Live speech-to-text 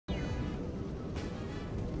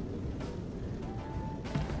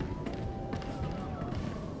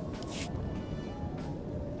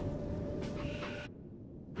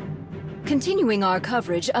Continuing our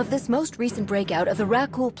coverage of this most recent breakout of the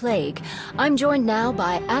Rakul Plague, I'm joined now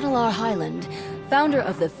by Adalar Highland, founder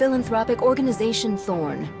of the philanthropic organization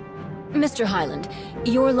Thorn. Mr. Highland,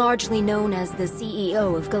 you're largely known as the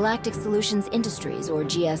CEO of Galactic Solutions Industries, or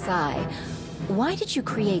GSI. Why did you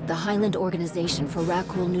create the Highland Organization for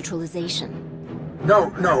Rakul neutralization?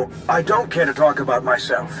 No, I don't care to talk about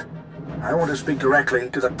myself. I want to speak directly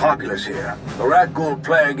to the populace here. The Rakul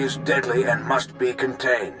Plague is deadly and must be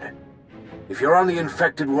contained. If you're on the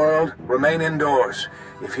infected world, remain indoors.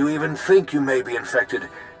 If you even think you may be infected,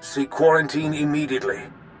 seek quarantine immediately.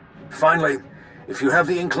 Finally, if you have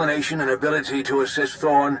the inclination and ability to assist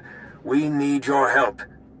Thorn, we need your help.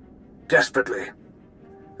 Desperately.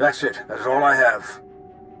 That's it. That's all I have.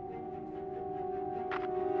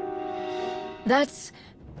 That's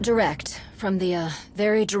direct from the,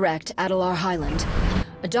 very direct Adalar Highland.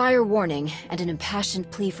 A dire warning and an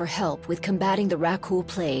impassioned plea for help with combating the Rakul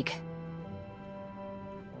Plague.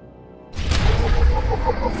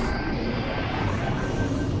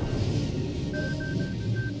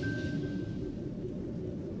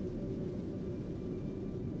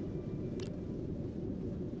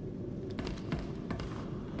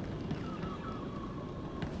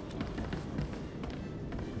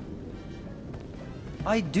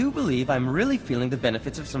 I do believe I'm really feeling the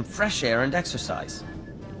benefits of some fresh air and exercise.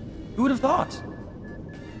 Who would have thought?